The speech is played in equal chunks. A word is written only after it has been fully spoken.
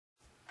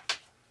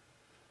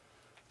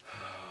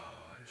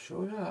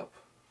show it up.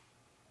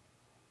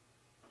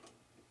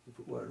 You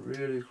put one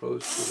really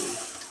close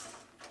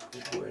to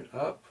the going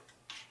up,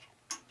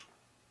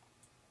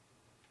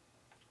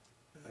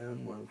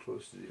 and one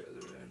close to the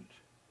other end.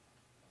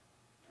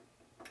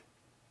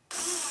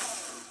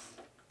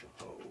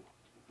 Oh,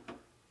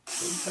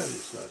 sometimes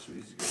it's not so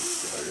easy getting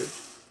started.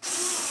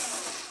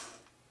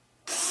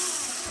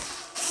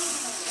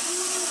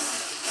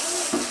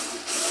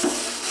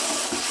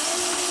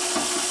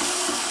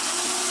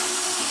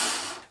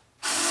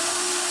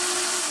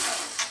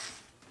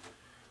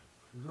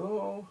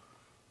 Go.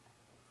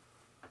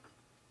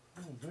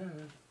 Oh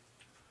man,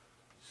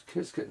 this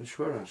kit's getting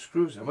short on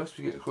screws. I must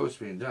be getting close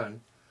to being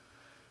done.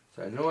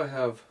 So I know I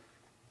have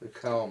the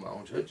cowl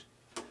mounted.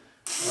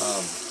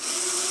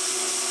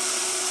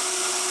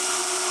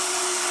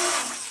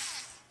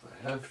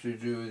 I have to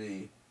do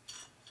the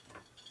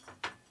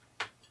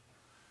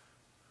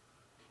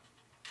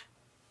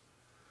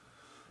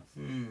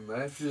I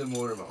have to do the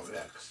motor mount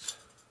next.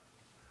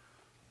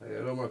 I got a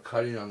little more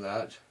cutting on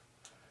that.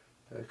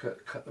 I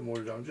cut the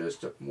motor down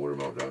motor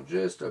mount down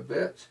just a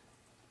bit.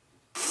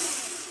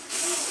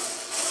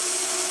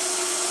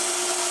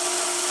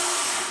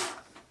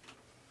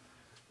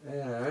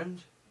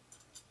 And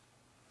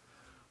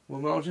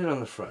we'll mount it on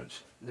the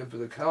front. Then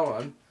put the cowl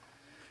on,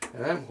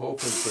 and I'm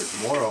hoping for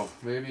tomorrow,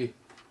 maybe.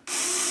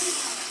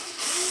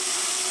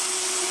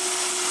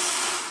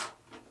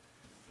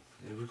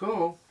 There we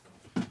go.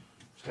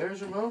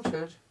 Tires are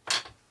mounted.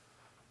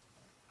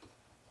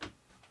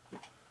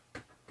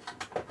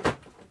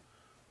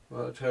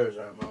 Well, the tires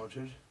aren't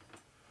mounted,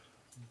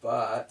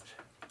 but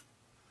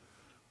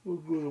we'll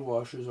glue the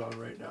washers on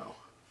right now.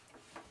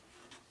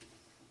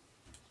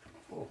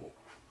 Oh,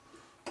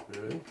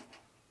 really?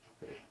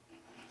 Okay.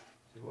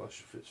 The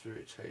washer fits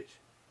very tight.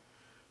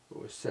 But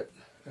we'll set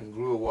and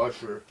glue a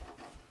washer.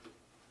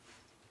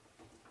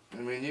 I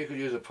mean, you could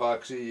use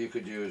epoxy, you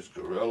could use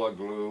Gorilla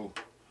Glue.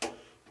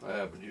 I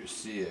happen to use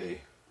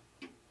CA.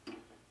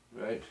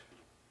 Right?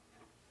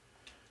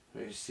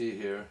 Let me see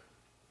here.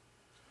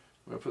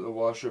 I'm going to put the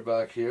washer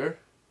back here.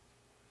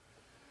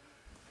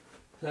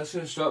 That's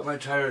going to stop my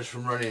tires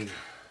from running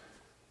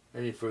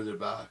any further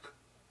back.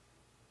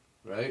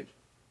 Right?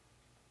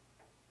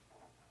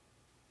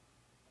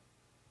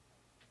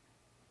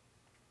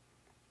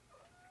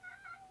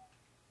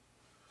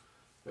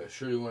 I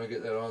surely want to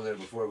get that on there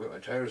before I get my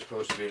tires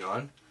close to being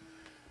on.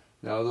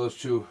 Now those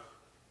two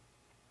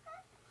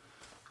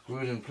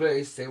glued in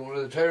place, they won't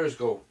let the tires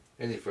go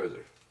any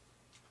further.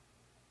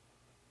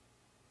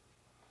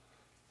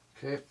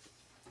 Okay,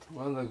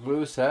 one of the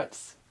glue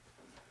sets.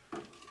 I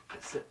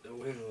set the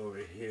wing over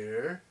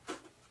here.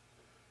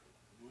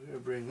 We're going to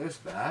bring this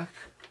back,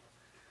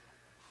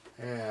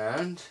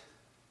 and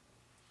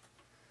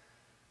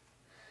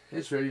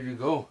it's ready to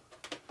go.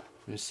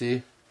 You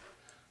see,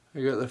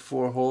 I got the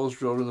 4 holes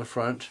drilled in the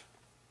front.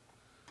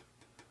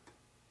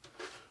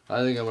 I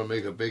think I'm going to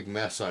make a big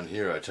mess on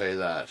here, I tell you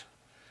that.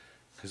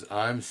 Because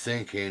I'm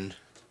thinking,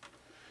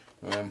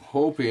 I'm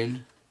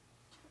hoping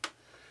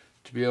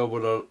to be able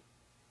to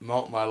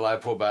mount my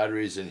LiPo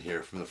batteries in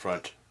here from the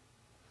front.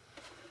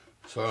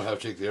 So I don't have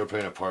to take the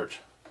airplane apart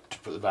to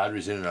put the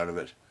batteries in and out of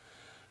it.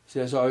 See,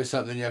 that's always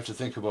something you have to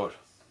think about.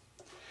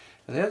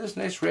 And they have this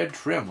nice red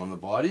trim on the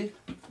body,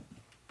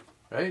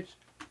 right?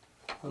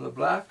 On the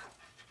black.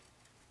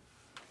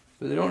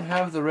 But they don't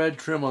have the red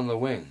trim on the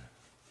wing.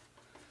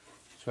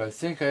 So I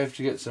think I have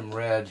to get some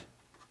red,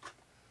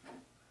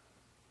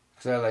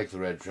 because I like the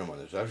red trim on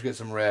this. So I have to get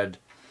some red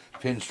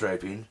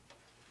pinstriping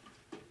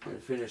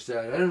and finish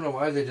that. I don't know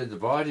why they did the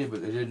body,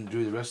 but they didn't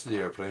do the rest of the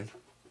airplane.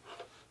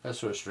 That's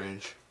sort of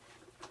strange.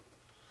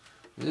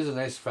 It is a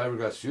nice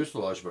fiberglass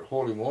fuselage, but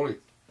holy moly.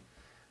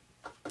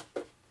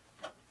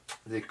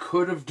 They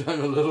could have done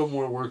a little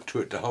more work to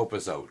it to help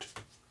us out.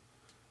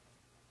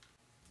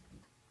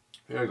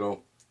 Here I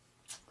go.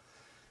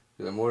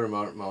 Get the motor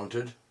mount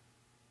mounted.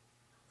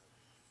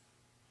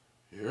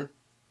 Here.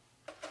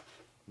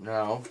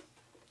 Now,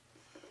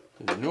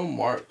 there's no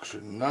marks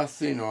or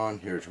nothing on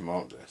here to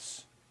mount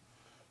this.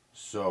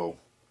 So,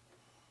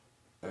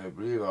 I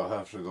believe I'll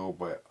have to go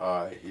by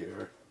eye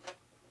here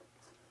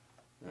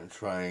and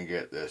try and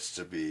get this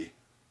to be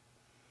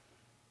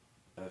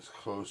as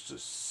close to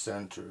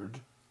centered.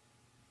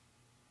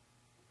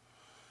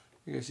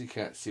 I guess you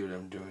can't see what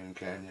I'm doing,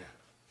 can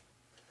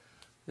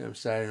you? I'm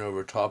standing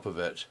over top of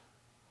it,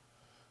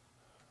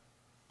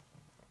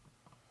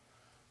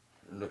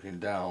 looking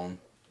down,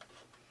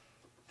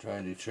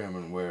 trying to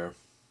determine where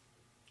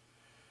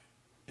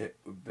it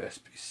would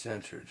best be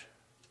centered.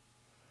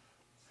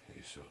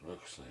 Okay, so it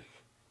looks like,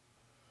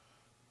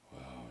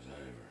 wow, was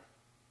I ever?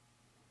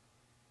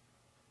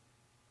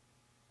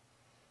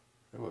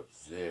 About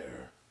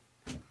there.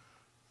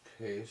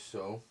 Okay,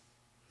 so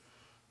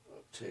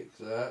I'll take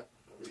that,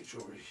 reach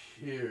over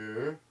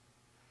here.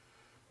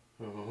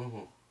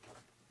 Oh,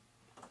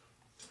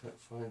 can't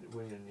find it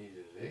when you need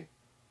it, eh?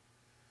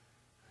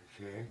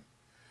 Okay,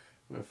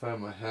 I'm going to find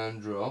my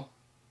hand drill,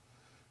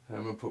 and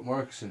I'm going to put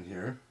marks in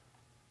here.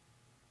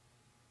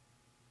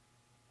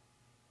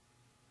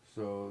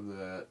 so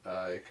that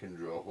I can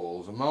drill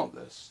holes and mount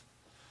this.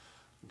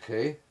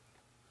 Okay,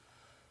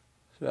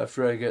 so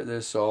after I get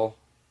this all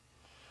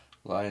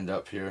lined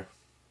up here,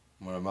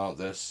 I'm going to mount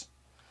this,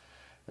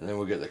 and then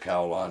we'll get the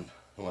cowl on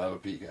and we'll have a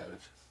peek at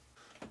it.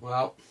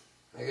 Well,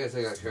 I guess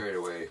I got carried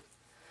away.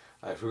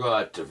 I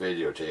forgot to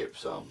videotape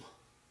some.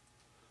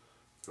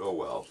 Oh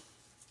well.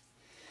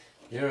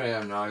 Here I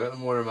am now. I got the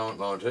motor mount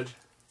mounted.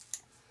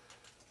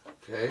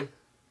 Okay.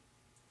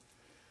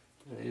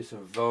 I use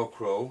some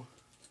Velcro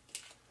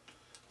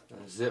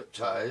and zip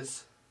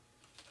ties.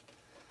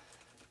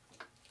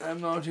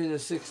 I'm mounting the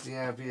 60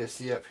 amp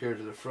ESC up here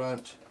to the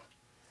front.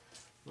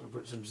 I'm going to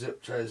put some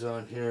zip ties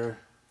on here.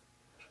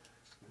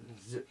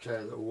 And zip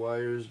tie the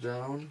wires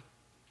down.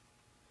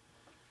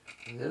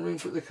 And then we can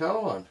put the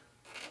cowl on.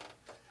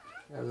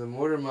 I have the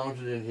motor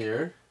mounted in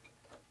here.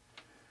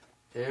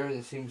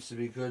 Everything seems to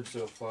be good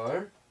so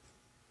far.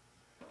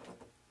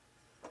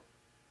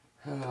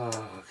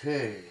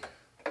 Okay.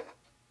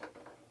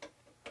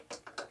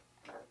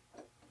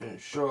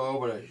 Didn't show,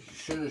 but I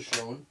should have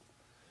shown.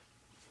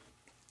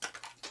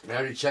 I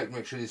already checked to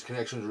make sure these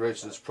connections are right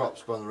so this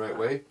prop's gone the right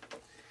way.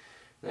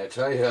 And I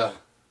tell you,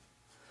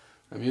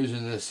 I'm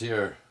using this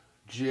here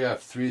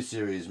GF3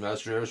 series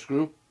master air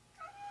screw.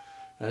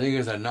 I think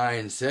it's a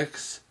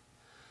 9.6.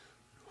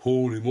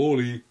 Holy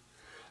moly.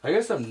 I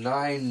got some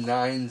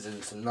 9.9s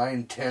and some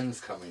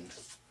 9.10s coming.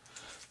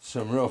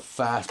 Some real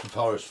fast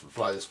propellers to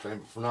fly this plane,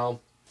 but for now,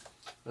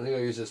 I think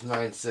I'll use this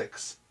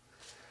 9.6.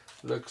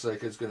 Looks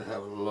like it's going to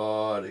have a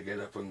lot to get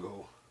up and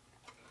go.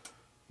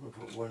 I'm going to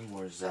put one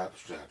more zap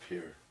strap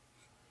here.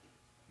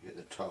 Get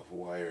the top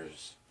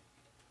wires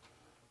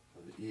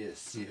of the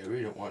ESC. I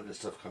really don't want this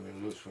stuff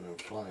coming loose when I'm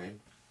flying.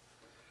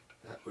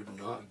 That would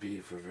not be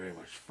for very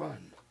much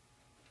fun.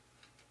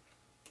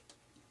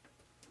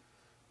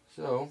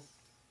 So,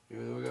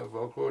 even though we got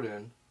Velcroed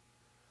in,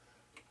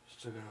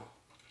 still going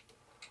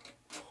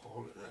to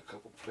hold it in a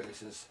couple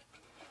places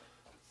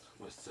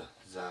with the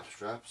zap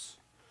straps.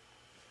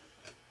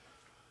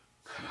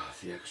 Cut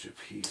off the extra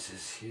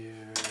pieces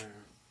here.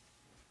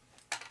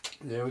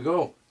 There we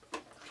go.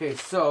 Okay,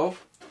 so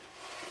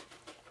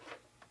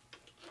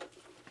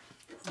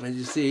as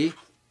you see,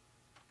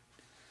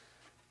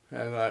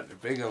 I got a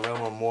big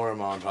aluminum motor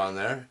mount on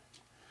there.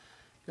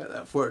 Got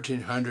that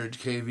 1400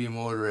 kV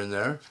motor in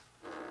there.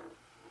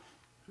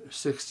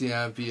 60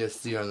 amp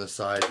ESC on the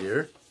side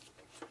here.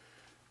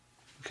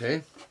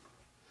 Okay.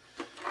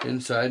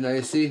 Inside, now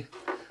you see,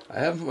 I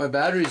haven't put my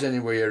batteries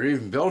anywhere yet, or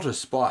even built a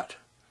spot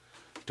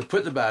to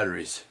put the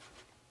batteries,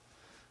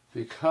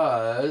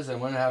 because I'm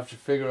going to have to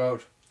figure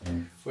out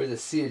where the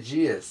CG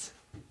is.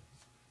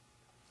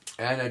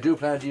 And I do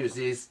plan to use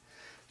these.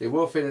 They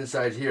will fit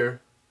inside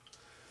here.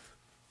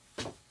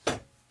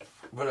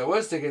 But I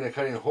was thinking of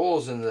cutting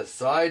holes in the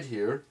side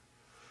here,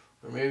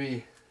 or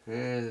maybe,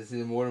 see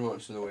the motor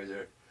mounts in the way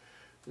there.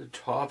 The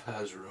top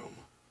has room.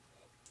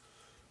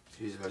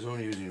 Geez, if I was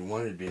only using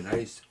one, it'd be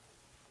nice.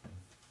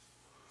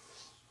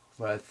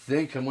 But I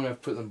think I'm going to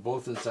have to put them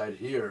both inside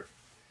here.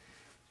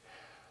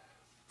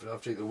 But I'll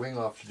have to take the wing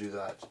off to do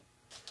that.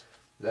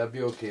 That'd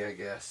be okay, I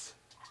guess.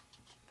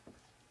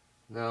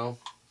 Now,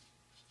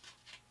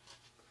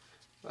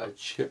 I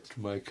chipped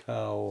my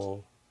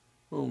cowl.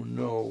 Oh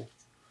no.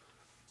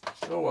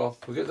 Oh well,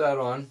 we'll get that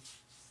on.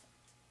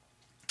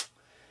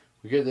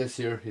 We get this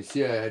here. You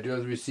see, I do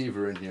have the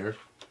receiver in here.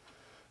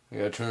 I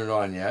gotta turn it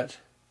on yet.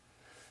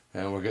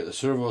 And we'll get the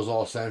servos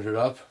all centered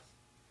up.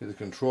 Get the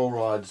control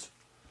rods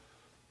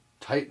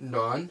tightened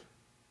on.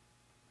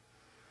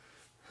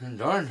 And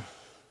darn.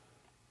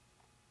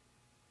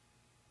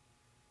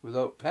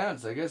 Without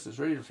pants, I guess it's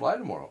ready to fly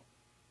tomorrow.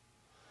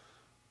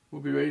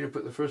 We'll be ready to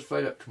put the first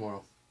flight up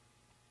tomorrow.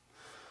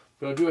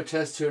 But I'll do a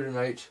test here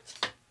tonight.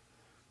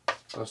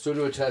 I'll still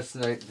do a test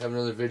tonight. Have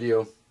another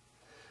video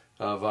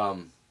of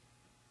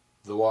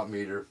the watt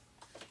meter.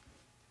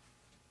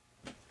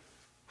 The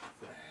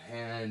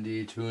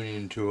handy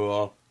tuning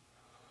tool.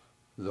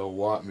 The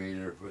watt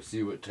meter. We'll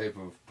see what type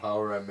of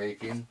power I'm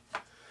making.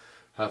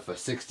 If a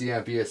 60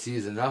 amp ESC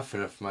is enough,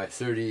 and if my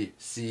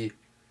 30C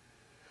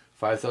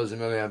 5000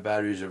 milliamp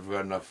batteries have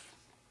got enough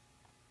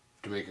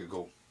to make it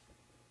go.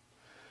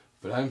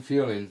 But I'm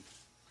feeling,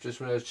 just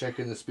when I was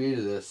checking the speed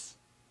of this,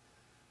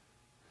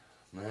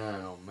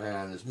 man, oh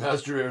man, this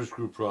master air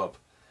screw prop,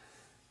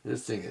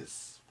 this thing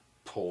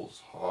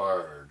pulls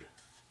hard.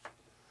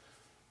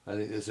 I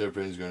think this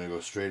airplane is going to go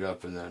straight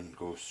up and then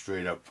go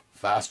straight up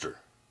faster.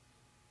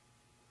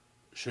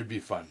 Should be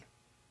fun.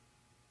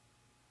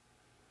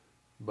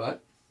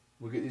 But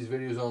we'll get these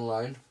videos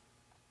online,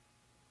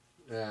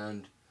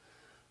 and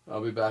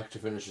I'll be back to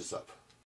finish this up.